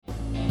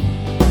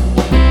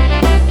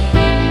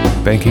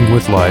Banking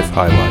with Life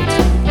highlights.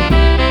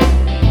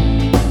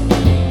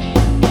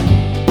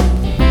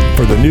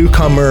 For the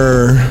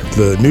newcomer,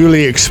 the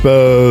newly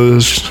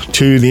exposed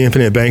to the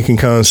infinite banking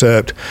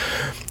concept,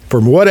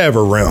 from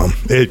whatever realm,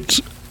 it's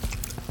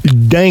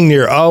dang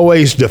near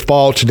always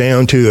defaults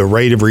down to the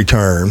rate of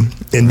return.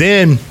 And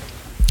then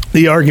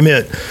the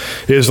argument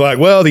is like,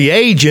 well, the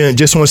agent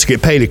just wants to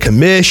get paid a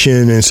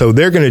commission, and so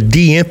they're going to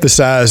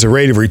de-emphasize the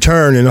rate of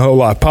return in the whole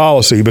life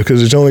policy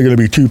because it's only going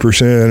to be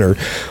 2% or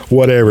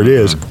whatever it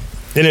is.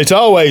 And it's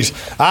always,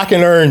 I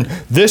can earn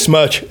this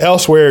much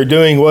elsewhere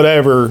doing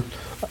whatever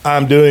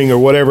I'm doing or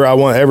whatever I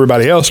want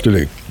everybody else to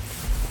do.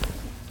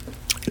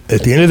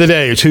 At the end of the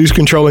day, it's who's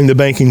controlling the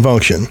banking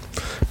function,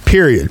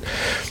 period.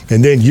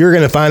 And then you're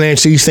going to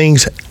finance these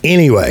things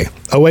anyway.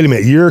 Oh, wait a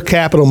minute. Your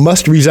capital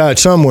must reside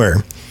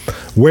somewhere.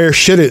 Where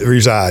should it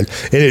reside?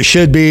 And it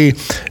should be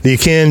the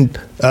akin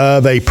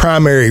of a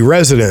primary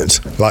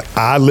residence. Like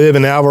I live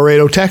in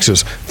Alvarado,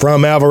 Texas.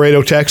 From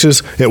Alvarado,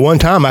 Texas, at one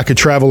time I could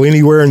travel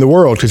anywhere in the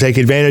world to take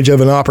advantage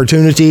of an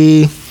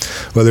opportunity,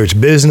 whether it's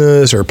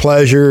business or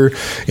pleasure.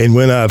 And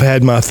when I've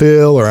had my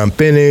fill or I'm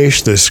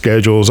finished, the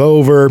schedule's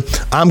over,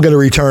 I'm going to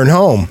return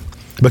home,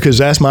 because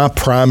that's my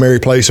primary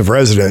place of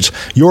residence.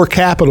 Your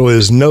capital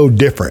is no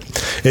different.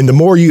 And the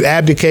more you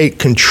abdicate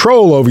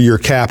control over your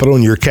capital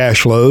and your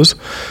cash flows,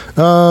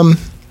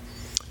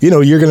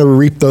 you're going to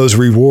reap those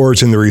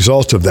rewards and the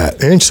results of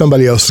that. And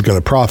somebody else is going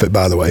to profit,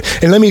 by the way.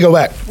 And let me go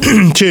back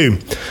to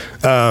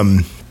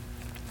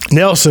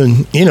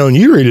Nelson, and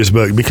you read his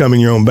book, Becoming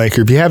Your Own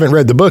Banker. If you haven't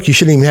read the book, you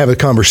shouldn't even have a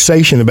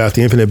conversation about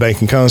the infinite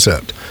banking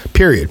concept,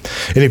 period.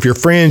 And if your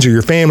friends or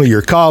your family,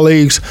 your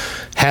colleagues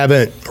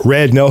haven't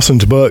read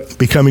Nelson's book,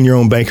 Becoming Your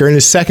Own Banker, and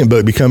his second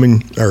book,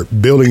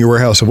 Building Your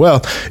Warehouse of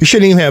Wealth, you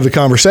shouldn't even have the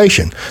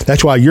conversation.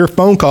 That's why your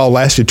phone call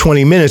lasted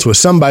 20 minutes with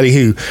somebody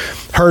who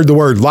heard the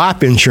word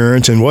life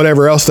insurance and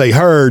whatever else they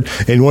heard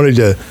and wanted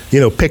to,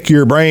 pick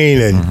your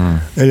brain.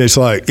 And it's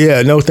like,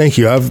 yeah, no, thank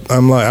you.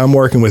 I'm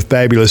working with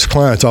fabulous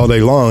clients all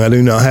day long. I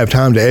do not have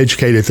time to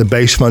educate at the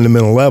base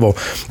fundamental level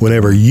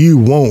whenever you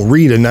won't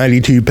read a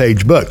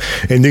 92-page book.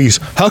 And these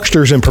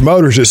hucksters and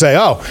promoters that say,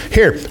 oh,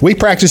 here, we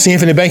practice the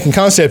infinite banking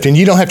concept and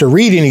you don't have to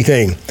read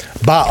anything.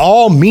 By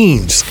all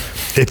means,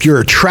 if you're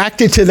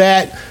attracted to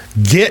that,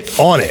 get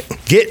on it.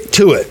 Get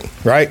to it,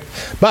 right?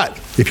 But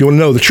if you want to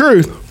know the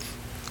truth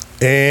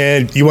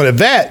and you want to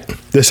vet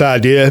this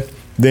idea,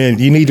 then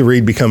you need to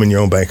read Becoming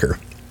Your Own Banker.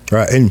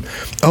 Right. And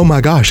oh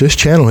my gosh, this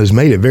channel has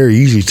made it very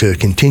easy to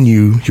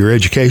continue your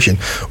education,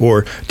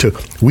 or to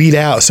weed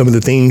out some of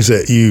the things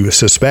that you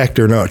suspect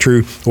are not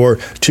true, or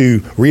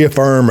to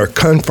reaffirm or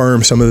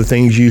confirm some of the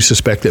things you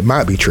suspect that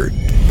might be true.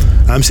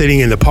 I'm sitting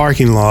in the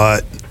parking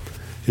lot,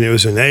 and it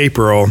was in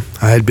April.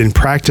 I had been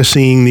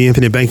practicing the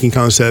infinite banking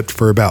concept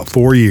for about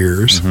 4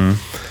 years.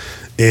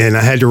 And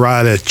I had to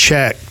write a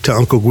check to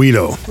Uncle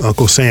Guido,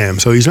 Uncle Sam.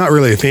 So he's not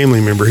really a family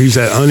member. He's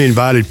that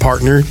uninvited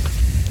partner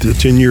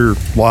that's in your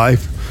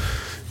life.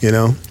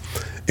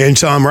 And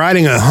so I'm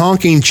writing a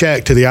honking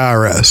check to the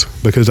IRS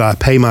because I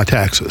pay my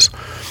taxes.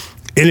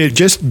 And it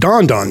just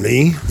dawned on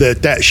me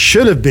that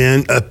should have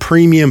been a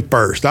premium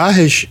first.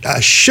 I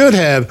should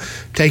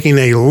have taken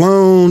a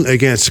loan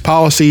against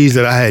policies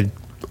that I had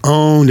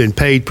owned and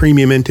paid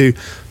premium into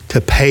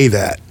to pay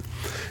that.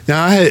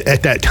 Now,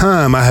 at that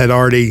time, I had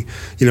already,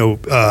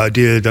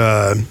 did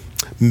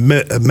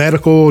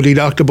medical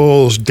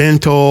deductibles,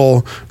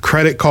 dental,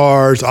 credit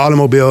cards,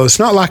 automobiles. It's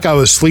not like I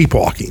was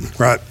sleepwalking,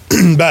 right?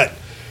 But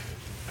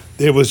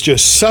it was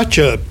just such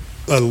a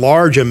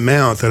large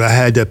amount that I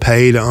had to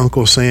pay to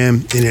Uncle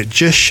Sam, and it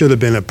just should have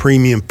been a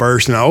premium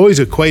first. And I always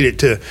equate it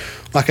to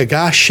like a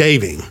guy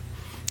shaving.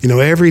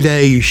 Every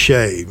day you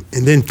shave,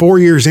 and then 4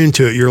 years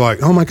into it, you're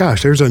like, oh my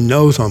gosh, there's a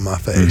nose on my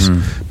face.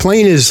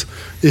 Plain as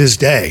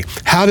day.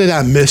 How did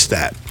I miss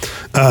that?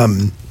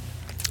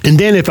 And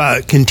then if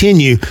I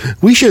continue,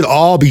 we should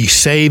all be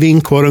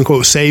saving, quote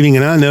unquote saving.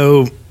 And I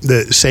know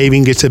that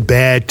saving gets a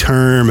bad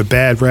term, a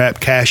bad rap,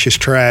 cash is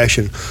trash,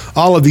 and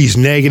all of these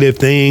negative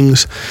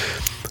things.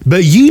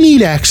 But you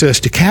need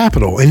access to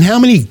capital. And how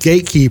many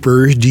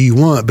gatekeepers do you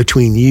want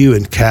between you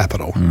and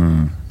capital?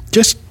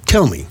 Just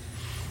tell me.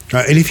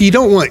 Right? And if you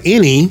don't want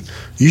any,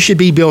 you should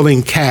be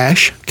building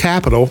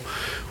capital,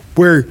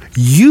 where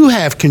you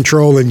have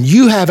control and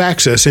you have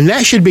access. And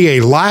that should be a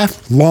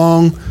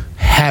lifelong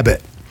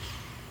habit.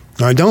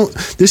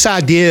 This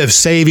idea of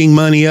saving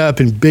money up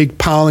and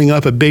piling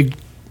up a big,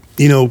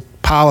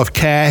 pile of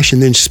cash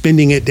and then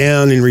spending it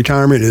down in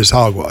retirement is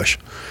hogwash.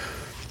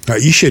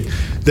 Right,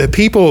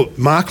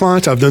 my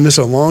clients, I've done this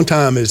a long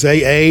time, as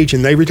they age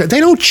and they retire,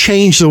 they don't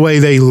change the way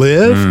they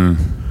live,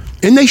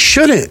 and they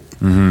shouldn't.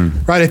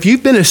 Right? If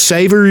you've been a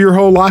saver your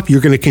whole life,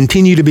 you're going to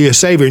continue to be a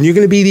saver, and you're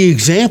going to be the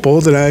example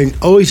that I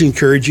always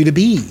encourage you to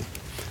be,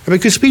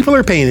 because people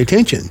are paying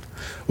attention,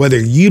 whether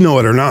you know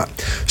it or not.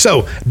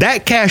 So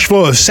that cash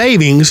flow of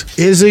savings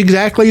is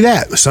exactly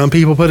that. Some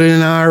people put it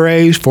in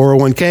IRAs,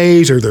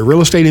 401ks, or their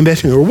real estate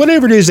investment, or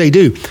whatever it is they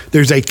do.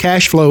 There's a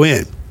cash flow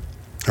in.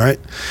 All right.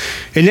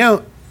 And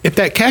now, if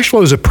that cash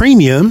flow is a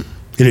premium,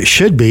 and it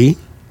should be,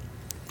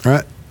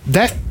 right,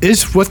 that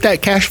is what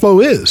that cash flow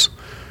is.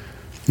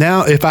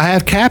 Now, if I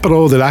have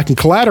capital that I can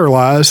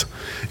collateralize,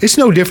 it's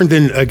no different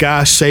than a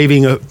guy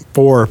saving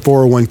for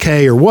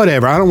 401k or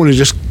whatever. I don't want to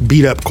just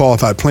beat up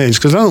qualified plans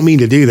because I don't mean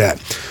to do that.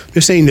 I'm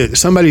just saying that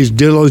somebody's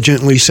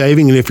diligently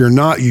saving, and if you're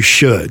not, you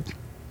should.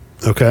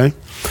 Okay?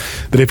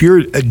 But if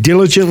you're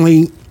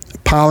diligently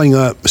piling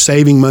up,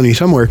 saving money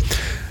somewhere,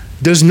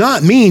 does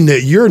not mean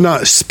that you're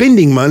not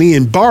spending money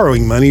and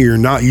borrowing money. You're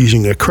not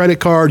using a credit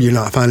card. You're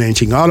not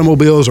financing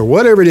automobiles or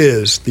whatever it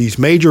is, these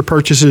major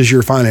purchases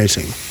you're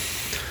financing.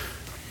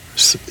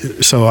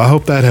 So I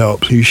hope that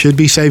helps. You should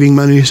be saving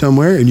money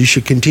somewhere, and you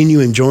should continue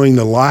enjoying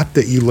the life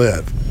that you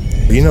live.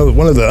 You know,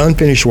 one of the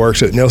unfinished works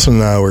that Nelson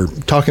and I were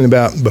talking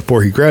about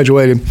before he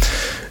graduated,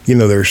 you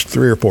know, there's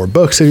 3 or 4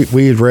 books that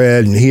we had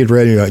read and he had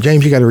read, and you're like,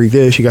 James, you got to read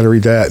this, you got to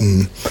read that.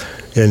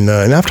 And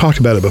I've talked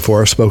about it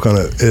before. I spoke on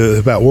it. It was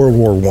about World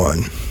War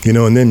I, you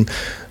know, and then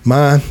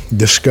my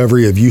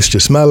discovery of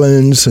Eustace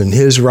Mullins and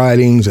his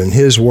writings and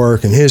his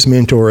work and his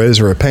mentor,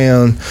 Ezra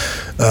Pound.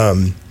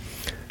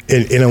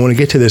 And I want to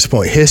get to this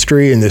point,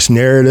 history and this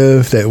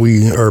narrative that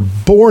we are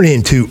born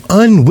into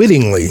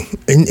unwittingly.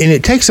 And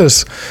it takes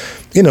us,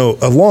 you know,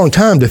 a long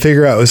time to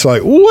figure out. It's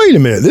like, wait a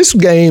minute, this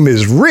game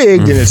is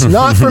rigged and it's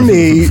not for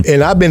me.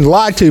 And I've been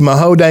lied to my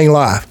whole dang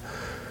life.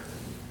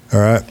 All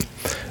right.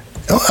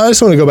 I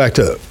just want to go back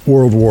to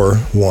World War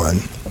I.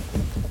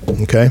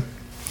 Okay.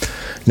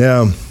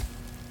 Now,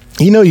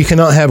 you know, you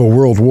cannot have a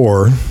world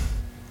war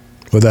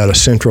without a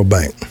central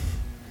bank.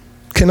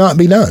 Cannot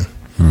be done.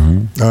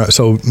 Mm-hmm. All right,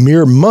 so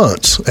mere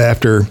months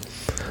after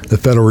the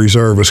Federal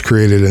Reserve was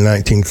created in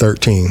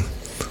 1913,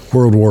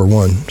 World War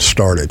I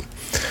started.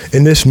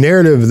 And this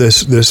narrative,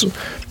 this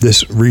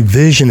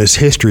revisionist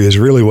history is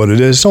really what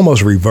it is. It's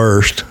almost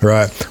reversed,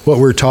 right? What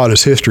we're taught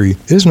as history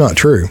is not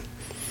true.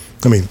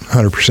 I mean,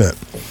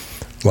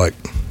 100%. Like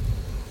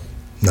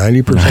 90%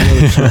 of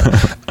the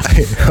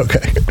time.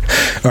 Okay.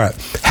 All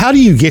right. How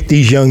do you get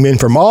these young men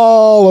from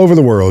all over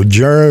the world,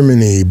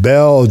 Germany,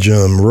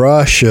 Belgium,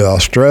 Russia,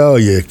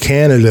 Australia,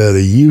 Canada,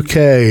 the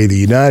UK, the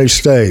United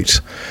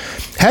States?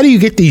 How do you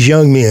get these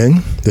young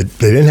men that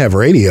they didn't have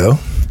radio?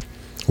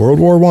 World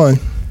War I,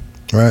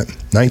 right?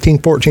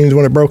 1914 is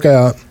when it broke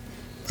out,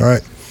 all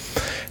right?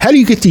 How do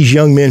you get these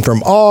young men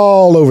from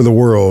all over the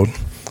world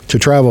to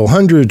travel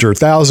hundreds or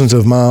thousands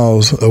of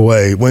miles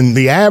away when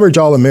the average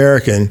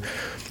all-American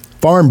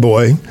farm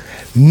boy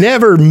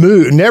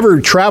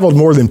never traveled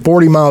more than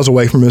 40 miles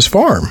away from his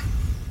farm?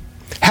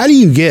 How do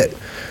you get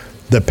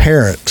the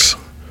parents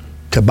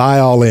to buy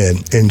all in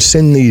and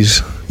send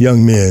these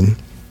young men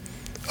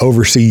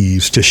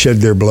overseas to shed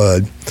their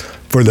blood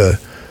for the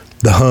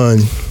Hun,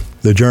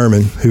 the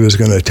German, who was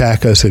going to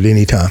attack us at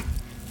any time?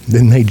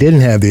 Then they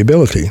didn't have the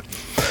ability.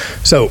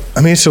 So,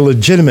 I mean, it's a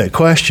legitimate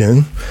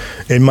question.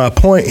 And my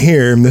point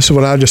here, and this is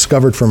what I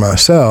discovered for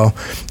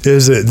myself,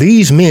 is that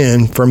these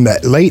men from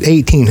that late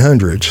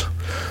 1800s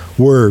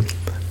were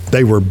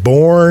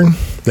born,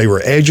 they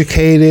were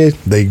educated,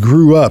 they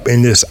grew up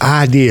in this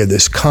idea,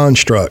 this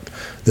construct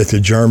that the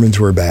Germans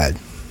were bad.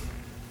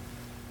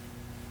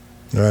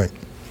 All right.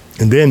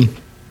 And then,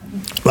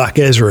 like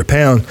Ezra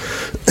Pound,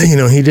 you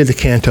know, he did the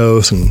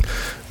cantos,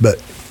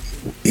 but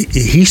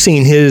he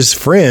seen his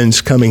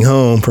friends coming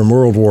home from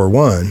World War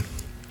I,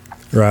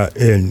 right?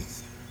 And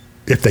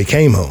if they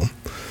came home,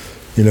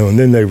 you know, and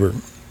then they were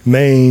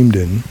maimed,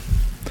 and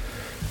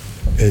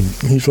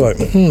he's like,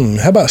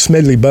 how about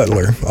Smedley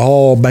Butler?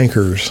 All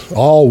bankers,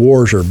 all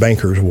wars are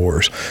bankers'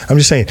 wars. I'm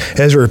just saying,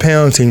 Ezra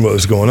Pound seen what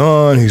was going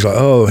on. He's like,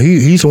 oh,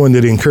 he's the one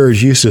that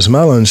encouraged Eustace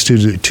Mullins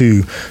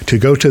to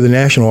go to the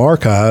National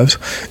Archives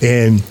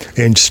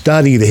and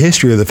study the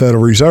history of the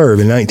Federal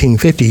Reserve. In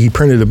 1950, he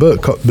printed a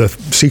book called The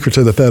Secrets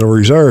of the Federal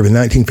Reserve. In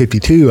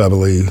 1952, I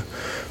believe,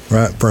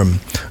 right,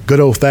 from good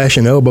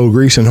old-fashioned elbow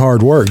grease and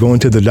hard work, going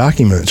to the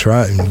documents,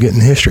 right, and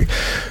getting history.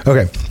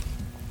 Okay.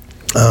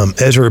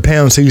 Ezra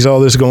Pound sees all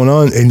this going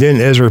on, and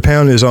then Ezra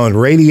Pound is on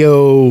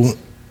Radio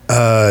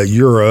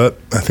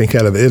Europe, I think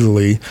out of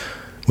Italy,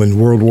 when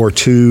World War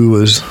II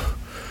was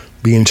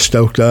being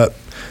stoked up,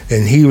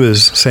 and he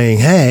was saying,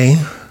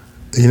 hey,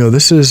 you know,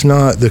 this is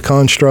not the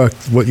construct,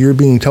 what you're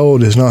being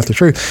told is not the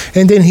truth.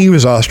 And then he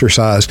was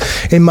ostracized.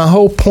 And my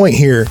whole point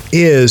here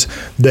is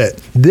that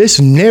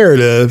this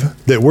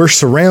narrative that we're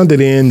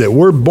surrounded in, that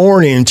we're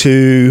born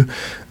into,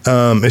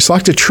 it's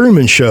like the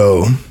Truman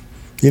Show.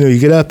 You know, you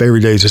get up, every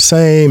day's the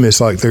same. It's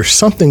like there's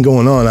something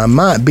going on. I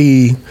might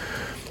be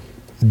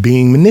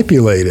being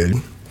manipulated.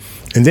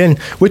 And then,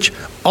 which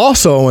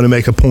also I want to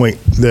make a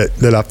point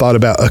that I've thought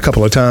about a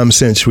couple of times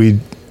since we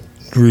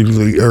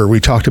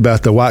talked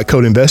about the white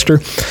coat investor.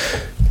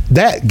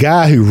 That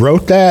guy who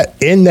wrote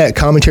that, in that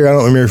commentary, I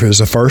don't remember if it was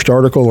the first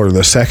article or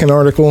the second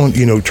article,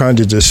 you know, trying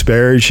to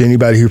disparage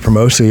anybody who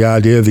promotes the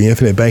idea of the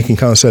infinite banking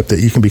concept that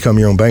you can become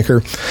your own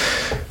banker.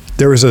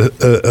 There was a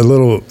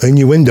little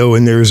innuendo,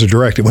 and there was a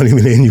direct. It wasn't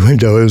even an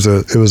innuendo.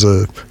 It was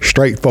a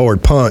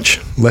straightforward punch,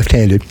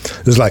 left-handed.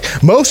 It was like,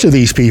 most of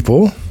these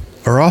people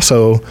are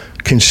also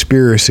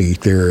conspiracy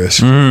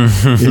theorists,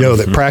 you know,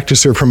 that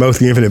practice or promote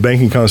the infinite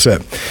banking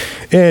concept.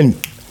 And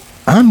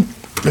I'm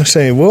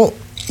saying, well,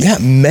 yeah,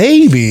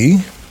 maybe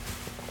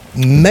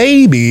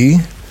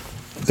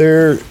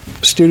they're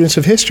students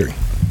of history.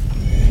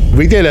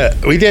 We did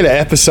an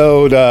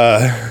episode.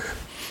 I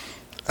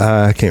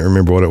can't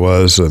remember what it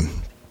was.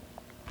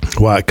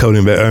 White coat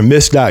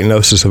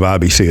misdiagnosis of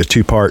IBC, a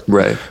 2-part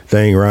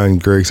thing Ryan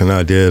Griggs and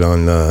I did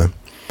on the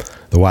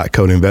white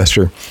coat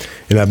investor.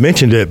 And I've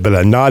mentioned it,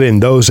 but not in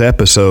those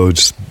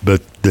episodes.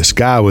 But this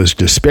guy was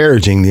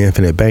disparaging the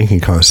infinite banking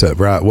concept,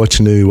 right? What's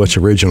new? What's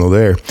original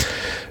there?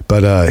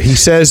 But he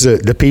says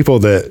that the people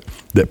that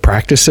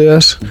practice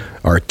this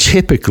are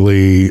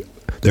typically,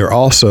 they're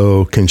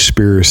also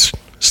conspiracy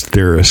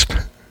theorists,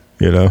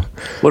 you know?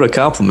 What a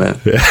compliment.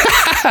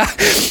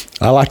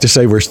 I like to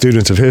say we're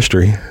students of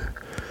history.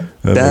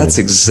 That's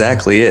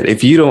exactly it.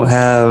 If you don't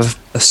have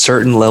a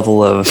certain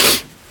level of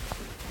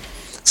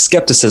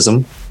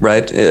skepticism,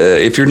 right?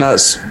 If you're not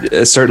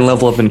a certain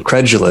level of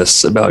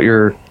incredulous about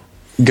your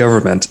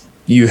government,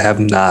 you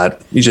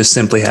just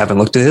simply haven't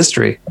looked at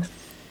history.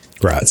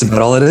 Right. That's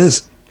about all it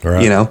is.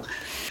 Right. You know,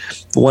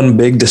 one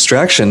big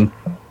distraction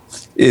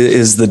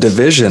is the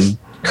division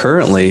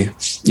currently,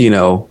 you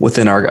know,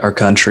 within our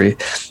country.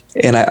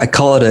 And I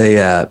call it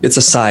it's a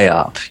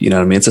psyop, you know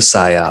what I mean? It's a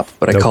psyop,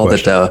 but I called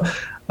it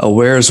a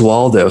Where's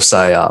Waldo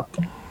psyop.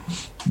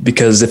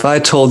 Because if I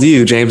told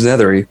you, James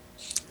Nethery,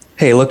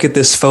 hey, look at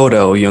this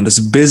photo, you know, this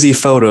busy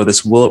photo,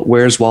 this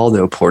Where's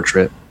Waldo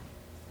portrait.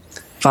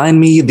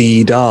 Find me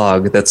the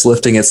dog that's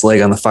lifting its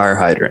leg on the fire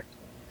hydrant.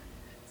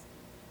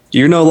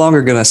 You're no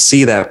longer going to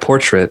see that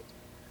portrait.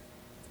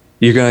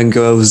 You're going to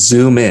go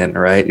zoom in,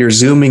 right? You're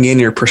zooming in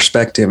your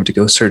perspective to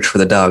go search for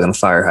the dog on the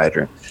fire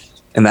hydrant.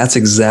 And that's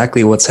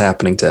exactly what's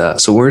happening to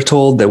us. So we're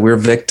told that we're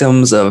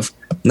victims of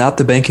not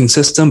the banking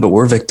system, but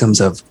we're victims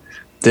of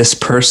this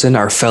person,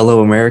 our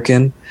fellow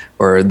American,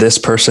 or this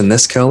person,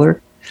 this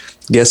color.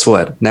 Guess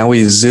what? Now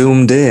we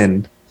zoomed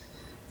in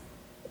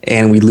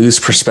and we lose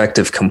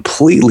perspective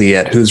completely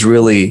at who's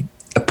really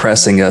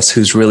oppressing us,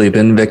 who's really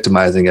been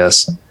victimizing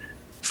us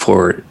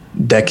for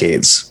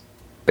decades.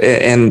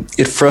 And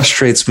it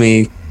frustrates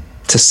me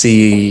to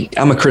see,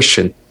 I'm a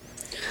Christian,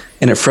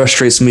 and it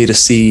frustrates me to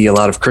see a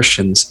lot of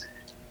Christians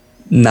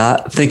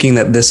not thinking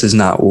that this is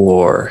not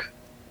war.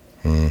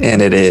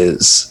 And it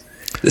is.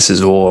 This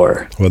is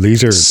war. Well,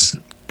 these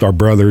are our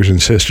brothers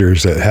and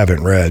sisters that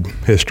haven't read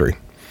history.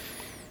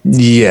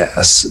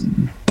 Yes,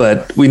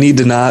 but we need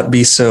to not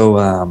be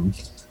so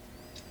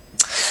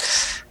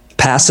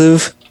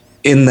passive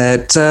in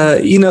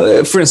that, you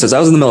know, for instance, I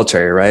was in the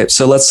military, right?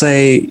 So let's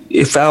say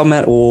if I'm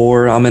at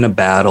war, I'm in a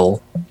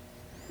battle,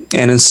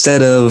 and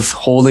instead of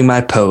holding my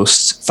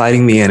post,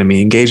 fighting the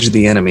enemy, engaging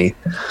the enemy,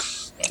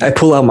 I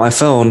pull out my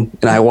phone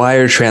and I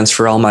wire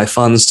transfer all my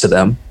funds to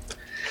them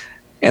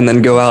and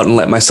then go out and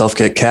let myself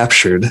get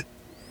captured.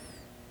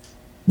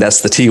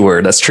 That's the T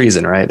word. That's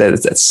treason, right?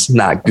 That's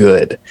not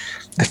good.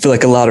 I feel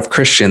like a lot of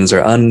Christians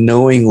are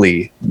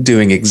unknowingly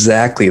doing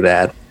exactly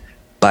that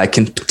by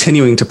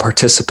continuing to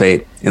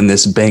participate in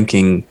this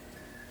banking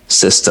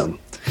system.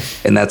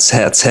 And that's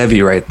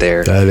heavy right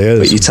there. That is.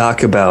 But you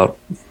talk about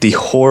the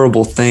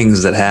horrible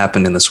things that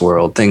happen in this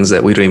world, things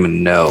that we don't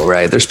even know,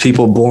 right? There's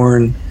people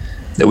born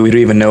that we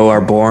don't even know are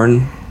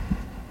born,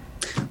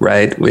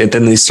 right?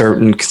 Within these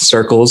certain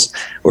circles.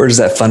 Where does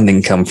that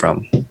funding come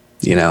from?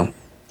 You know,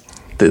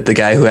 the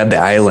guy who had the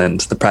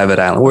island, the private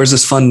island, where's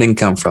this funding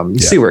come from? You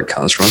see where it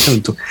comes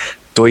from.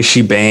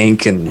 Deutsche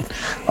Bank and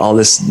all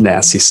this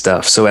nasty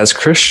stuff. So as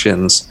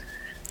Christians,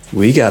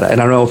 we gotta,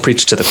 and I don't know,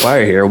 preach to the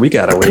choir here, we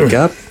gotta wake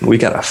up. We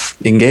gotta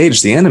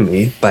engage the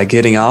enemy by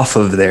getting off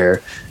of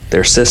their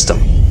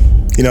system.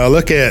 You know, I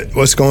look at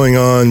what's going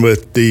on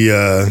with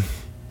the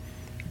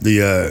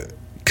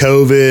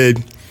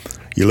COVID.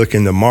 You look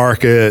in the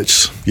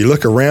markets, you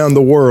look around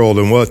the world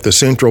and what the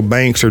central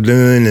banks are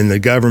doing and the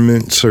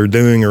governments are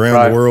doing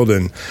around the world.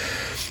 And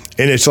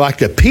it's like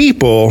the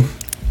people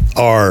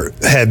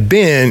have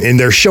been, and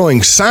they're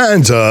showing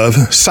signs of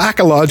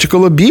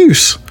psychological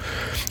abuse.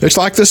 It's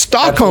like the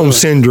Stockholm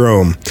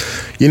syndrome.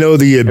 You know,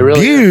 the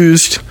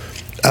abused,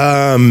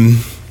 not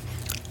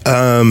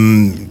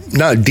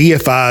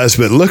deifies,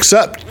 but looks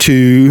up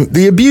to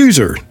the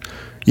abuser.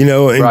 You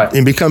know,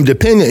 and become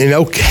dependent and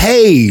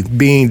okay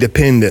being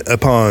dependent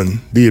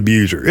upon the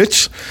abuser.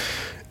 It's.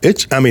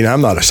 I mean,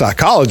 I'm not a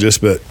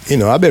psychologist, but you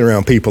know, I've been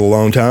around people a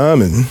long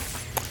time and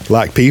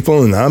like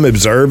people, and I'm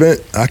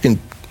observant. My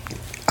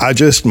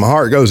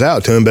heart goes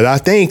out to them. But I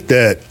think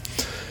that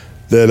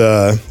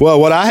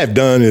what I have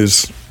done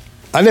is,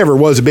 I never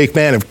was a big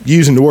fan of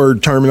using the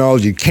word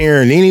terminology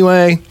Karen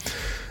anyway.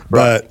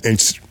 But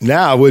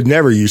now I would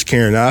never use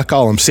Karen. I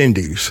call them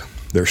Cindy's.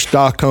 They're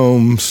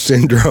Stockholm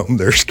syndrome.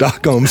 They're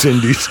Stockholm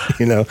Cindy's,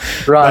 you know.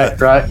 Right.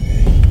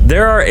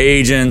 There are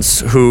agents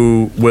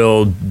who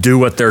will do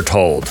what they're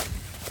told.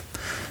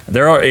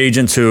 there are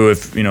agents who,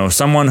 if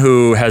someone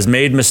who has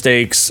made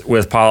mistakes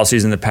with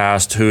policies in the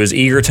past, who is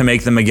eager to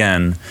make them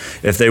again,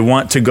 if they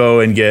want to go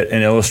and get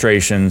an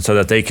illustration so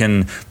that they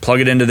can plug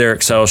it into their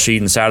Excel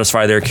sheet and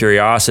satisfy their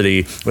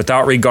curiosity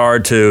without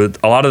regard to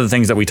a lot of the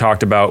things that we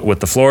talked about with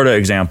the Florida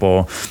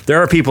example,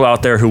 there are people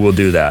out there who will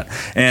do that.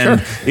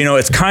 And,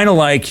 it's kind of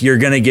like you're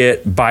going to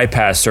get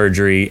bypass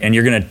surgery and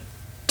you're going to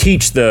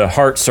teach the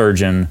heart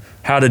surgeon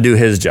how to do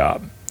his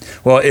job.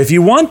 Well, if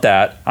you want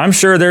that, I'm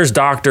sure there's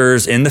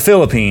doctors in the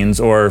Philippines,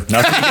 or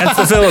nothing against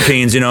the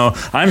Philippines,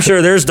 I'm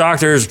sure there's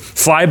doctors,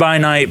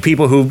 fly-by-night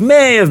people who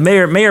may or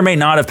may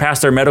not have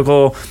passed their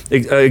medical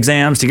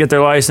exams to get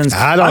their license.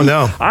 I don't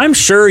know. I'm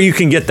sure you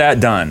can get that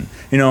done,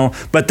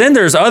 But then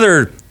there's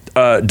other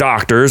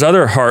doctors,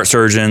 other heart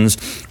surgeons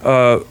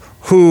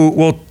who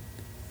will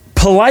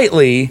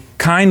politely,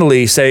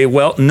 kindly say,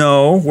 well,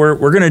 no, we're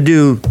going to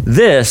do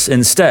this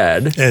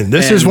instead. And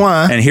this is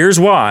why. And here's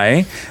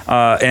why.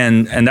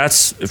 And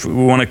that's, if we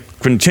want to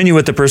continue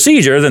with the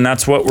procedure, then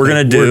that's what we're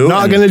going to do. We're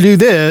not going to do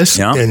this.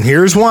 Yeah. And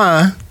here's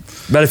why.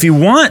 But if you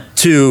want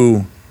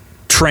to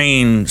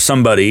train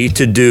somebody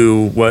to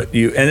do what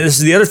you, and this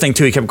is the other thing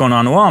too, he kept going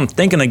on, well, I'm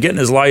thinking of getting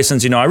his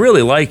license. I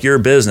really like your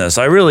business.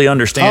 I really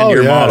understand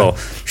your model.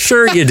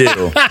 Sure you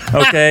do.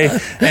 Okay.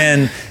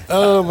 And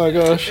oh my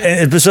gosh.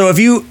 And so if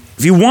you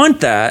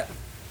want that,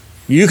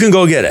 you can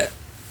go get it,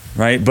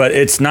 right? But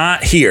it's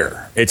not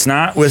here. It's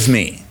not with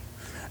me.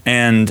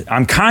 And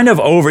I'm kind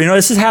of over,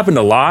 this has happened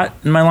a lot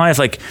in my life,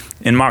 like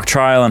in mock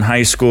trial in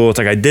high school. It's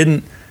like I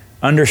didn't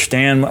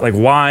understand like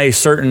why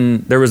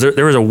there was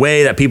a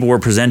way that people were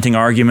presenting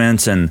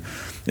arguments, and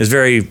it was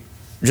very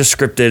just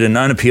scripted and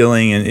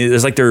unappealing, and it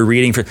was like they were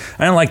reading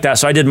I didn't like that,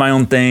 so I did my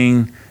own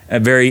thing.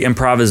 Very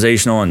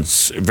improvisational and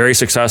very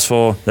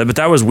successful, but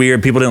that was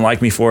weird. People didn't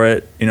like me for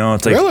it.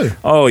 It's like, really?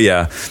 Oh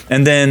yeah.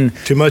 And then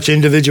too much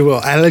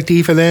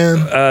individuality for them.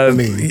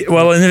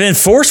 Well, and then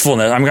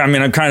forcefulness. I'm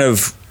kind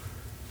of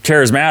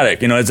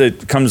charismatic.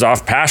 It comes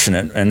off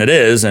passionate, and it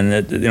is, and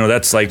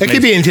that's like it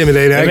can be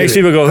intimidating. It makes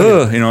people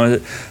go, huh?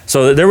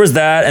 So there was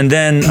that, and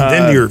then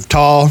you're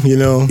tall.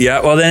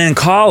 Yeah. Well, then in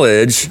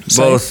college,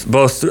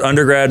 both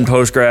undergrad and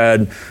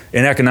postgrad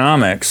in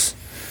economics,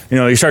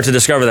 you start to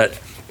discover that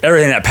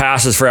everything that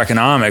passes for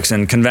economics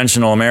and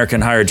conventional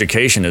American higher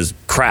education is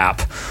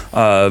crap.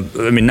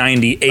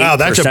 98%. Wow,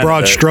 that's a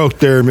broad stroke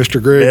there,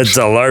 Mr. Griggs.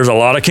 There's a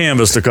lot of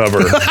canvas to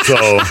cover.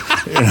 So,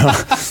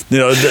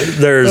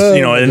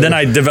 and then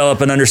I develop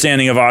an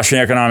understanding of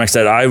Austrian economics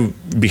that I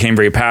became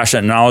very passionate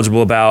and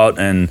knowledgeable about.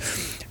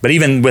 But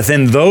even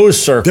within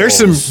those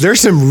circles,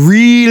 there's some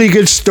really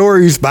good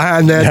stories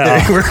behind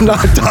that thing we're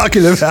not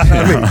talking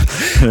about.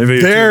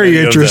 Very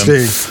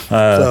interesting.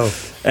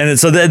 And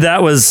so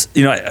that was,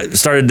 I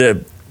started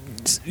to,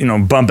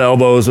 bump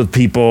elbows with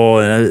people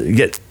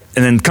and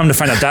then come to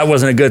find out that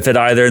wasn't a good fit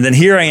either. And then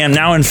here I am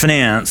now in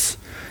finance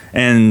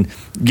and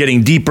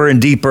getting deeper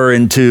and deeper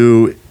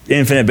into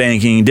infinite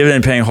banking,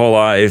 dividend paying whole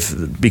life,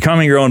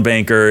 becoming your own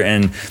banker,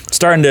 and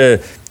starting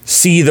to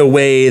see the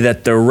way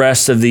that the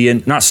rest of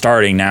not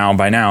starting now,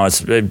 by now it's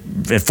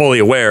fully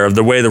aware of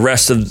the way the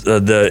rest of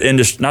the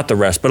industry, not the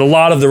rest, but a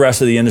lot of the rest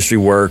of the industry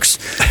works.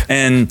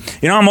 And,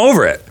 I'm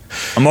over it.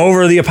 I'm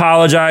over the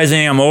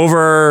apologizing. I'm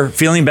over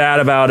feeling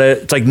bad about it.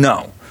 It's like,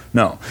 no.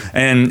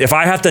 And if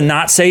I have to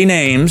not say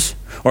names,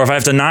 or if I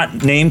have to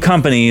not name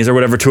companies or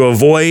whatever to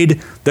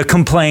avoid the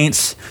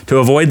complaints, to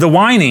avoid the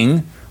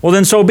whining, well,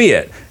 then so be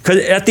it. Because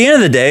at the end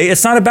of the day,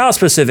 it's not about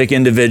specific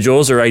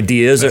individuals or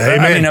ideas,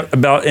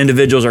 about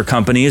individuals or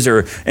companies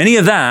or any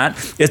of that.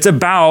 It's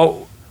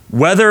about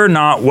whether or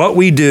not what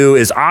we do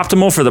is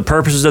optimal for the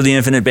purposes of the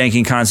infinite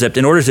banking concept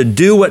in order to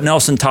do what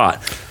Nelson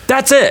taught.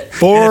 That's it.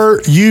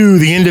 For you,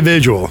 the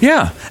individual.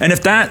 Yeah. And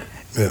if that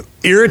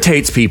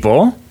irritates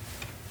people,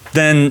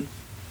 then,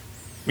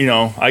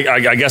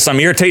 I guess I'm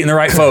irritating the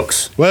right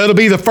folks. Well, it'll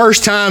be the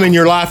first time in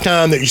your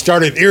lifetime that you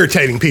started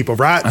irritating people,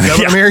 right? Is that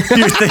what I'm hearing?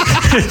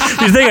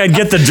 you think I'd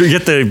get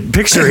the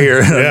picture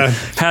here? Yeah.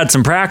 Had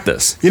some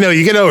practice. You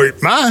get over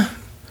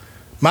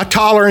my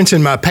tolerance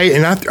and my patience,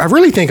 and I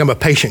really think I'm a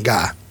patient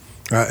guy.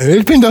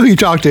 It depends on who you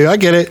talk to. I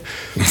get it.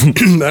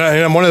 And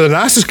I'm one of the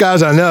nicest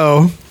guys I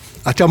know.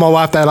 I tell my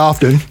wife that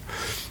often,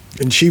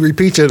 and she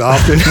repeats it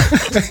often.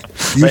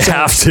 They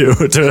have to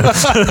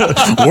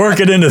work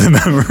it into the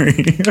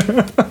memory.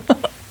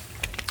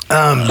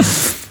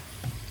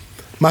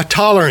 My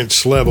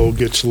tolerance level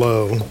gets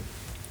low,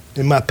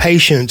 and my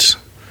patience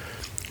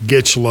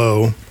gets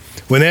low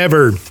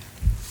whenever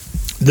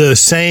the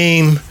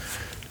same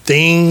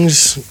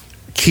things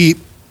keep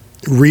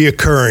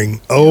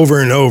reoccurring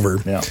over and over.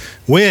 Yeah.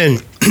 When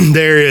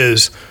there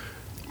is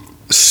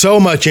so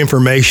much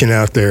information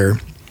out there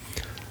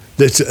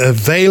that's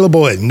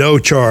available at no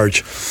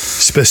charge,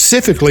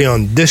 specifically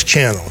on this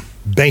channel,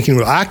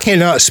 Banking. I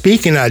cannot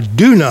speak, and I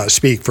do not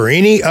speak for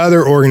any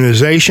other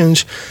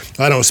organizations.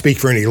 I don't speak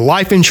for any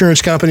life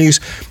insurance companies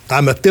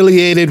I'm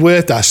affiliated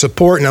with, I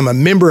support, and I'm a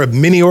member of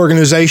many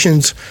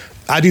organizations.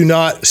 I do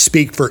not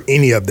speak for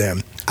any of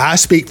them. I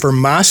speak for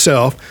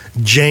myself,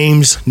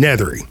 James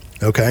Nethery.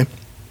 Okay,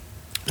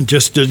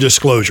 just a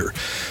disclosure.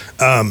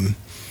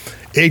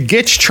 It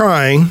gets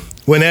trying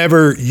when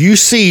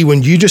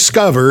you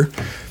discover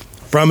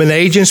from an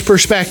agent's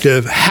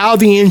perspective how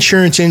the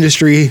insurance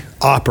industry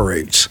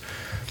operates,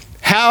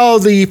 how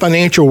the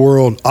financial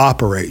world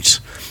operates,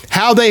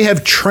 how they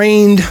have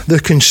trained the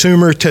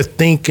consumer to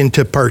think and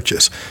to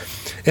purchase.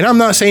 And I'm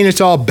not saying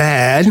it's all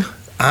bad.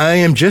 I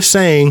am just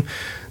saying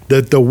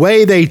that the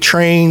way they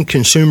train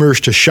consumers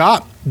to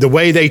shop, the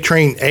way they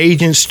train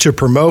agents to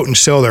promote and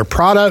sell their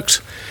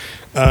products,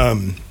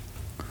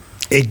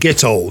 it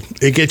gets old.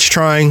 It gets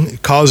trying.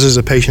 It causes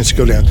the patience to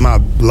go down. My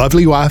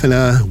lovely wife and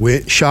I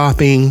went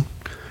shopping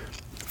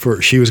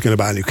she was going to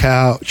buy a new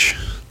couch.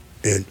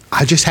 And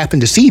I just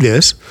happened to see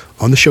this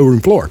on the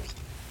showroom floor.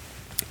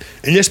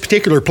 In this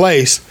particular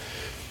place,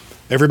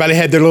 everybody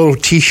had their little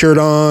T-shirt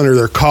on or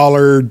their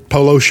collared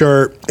polo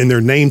shirt and their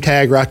name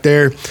tag right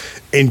there.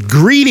 And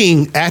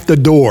greeting at the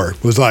door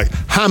was like,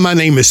 "Hi, my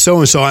name is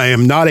so-and-so. I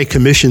am not a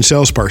commission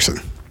salesperson."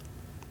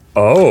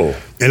 Oh.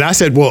 And I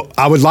said, "Well,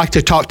 I would like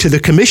to talk to the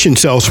commission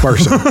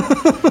salesperson."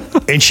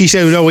 And she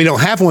said, "No, we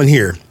don't have one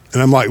here."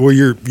 And I'm like, "Well,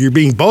 you're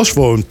being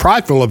boastful and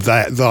prideful of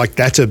that. Like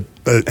that's an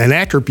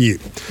attribute."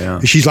 Yeah.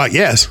 And she's like,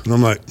 "Yes." And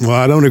I'm like, "Well,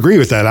 I don't agree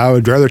with that. I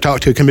would rather talk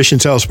to a commission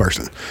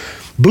salesperson."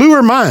 Blew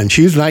her mind.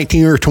 She was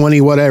 19 or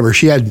 20, whatever.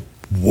 She had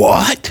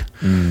what?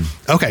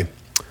 Okay.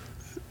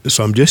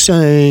 So I'm just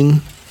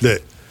saying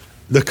that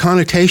the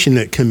connotation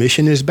that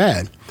commission is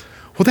bad.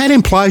 Well, that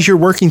implies you're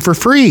working for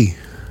free.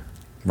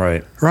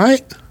 Right.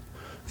 Right?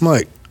 I'm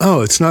like,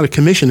 oh, it's not a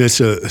commission. It's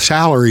a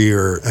salary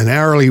or an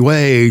hourly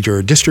wage or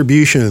a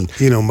distribution.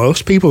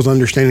 Most people's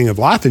understanding of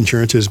life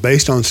insurance is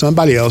based on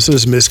somebody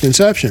else's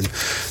misconception.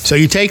 So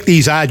you take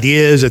these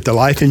ideas that the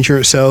life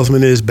insurance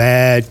salesman is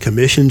bad,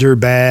 commissions are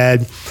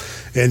bad,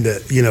 and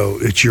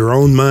it's your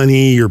own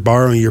money.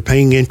 You're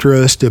paying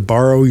interest to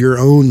borrow your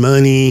own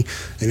money.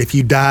 And if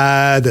you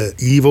die, the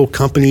evil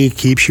company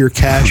keeps your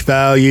cash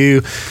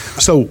value.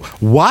 So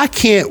why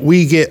can't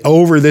we get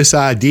over this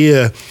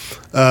idea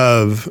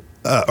of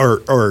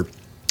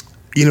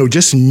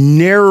just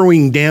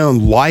narrowing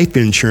down life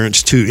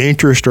insurance to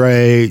interest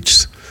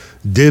rates,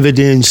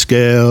 dividend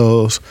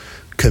scales,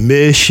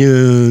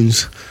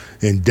 commissions,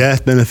 and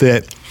death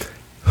benefit?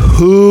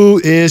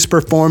 Who is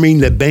performing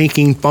the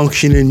banking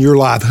function in your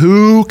life?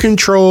 Who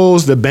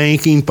controls the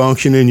banking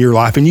function in your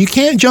life? And you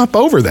can't jump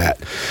over that.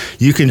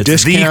 You can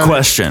discount the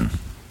question.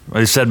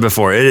 I said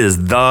before, it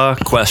is the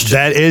question.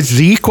 That is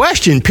the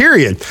question,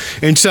 period.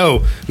 And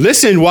so,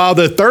 listen, while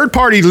the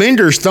third-party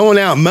lender's throwing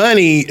out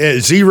money at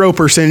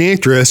 0%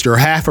 interest or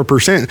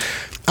 0.5%,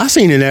 I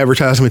seen an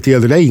advertisement the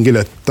other day. You can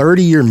get a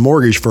 30-year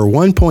mortgage for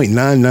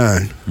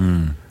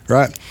 1.99,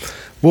 right?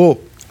 Well,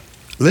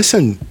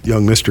 listen,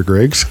 young Mr.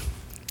 Griggs,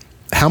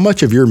 how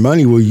much of your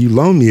money will you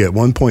loan me at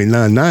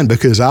 1.99?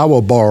 Because I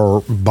will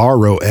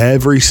borrow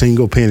every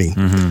single penny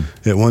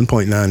at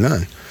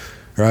 1.99.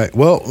 Right.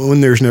 Well, when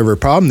there's never a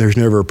problem, there's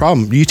never a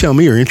problem. You tell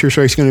me, are interest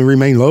rates going to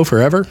remain low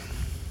forever?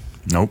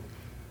 Nope.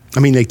 I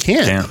mean, they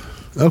can't.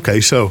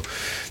 Okay. So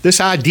this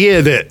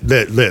idea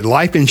that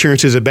life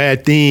insurance is a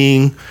bad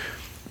thing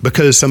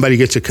because somebody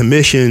gets a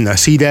commission, I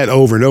see that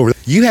over and over.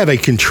 You have a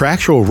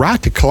contractual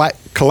right to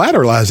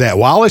collateralize that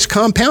while it's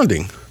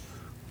compounding.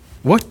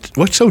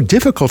 What's so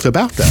difficult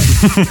about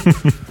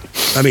that?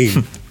 I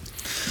mean,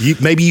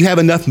 maybe you have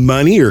enough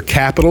money or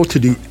capital to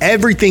do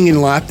everything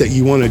in life that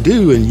you want to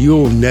do, and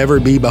you'll never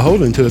be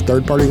beholden to a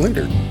third-party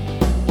lender.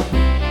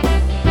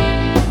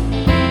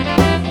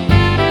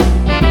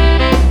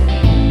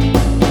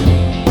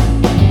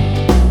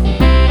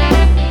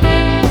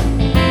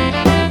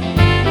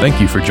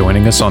 Thank you for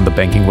joining us on the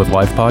Banking with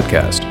Life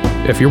podcast.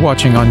 If you're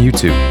watching on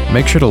YouTube,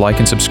 make sure to like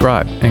and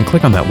subscribe and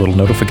click on that little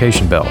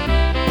notification bell.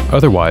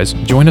 Otherwise,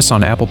 join us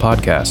on Apple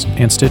Podcasts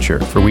and Stitcher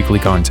for weekly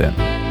content.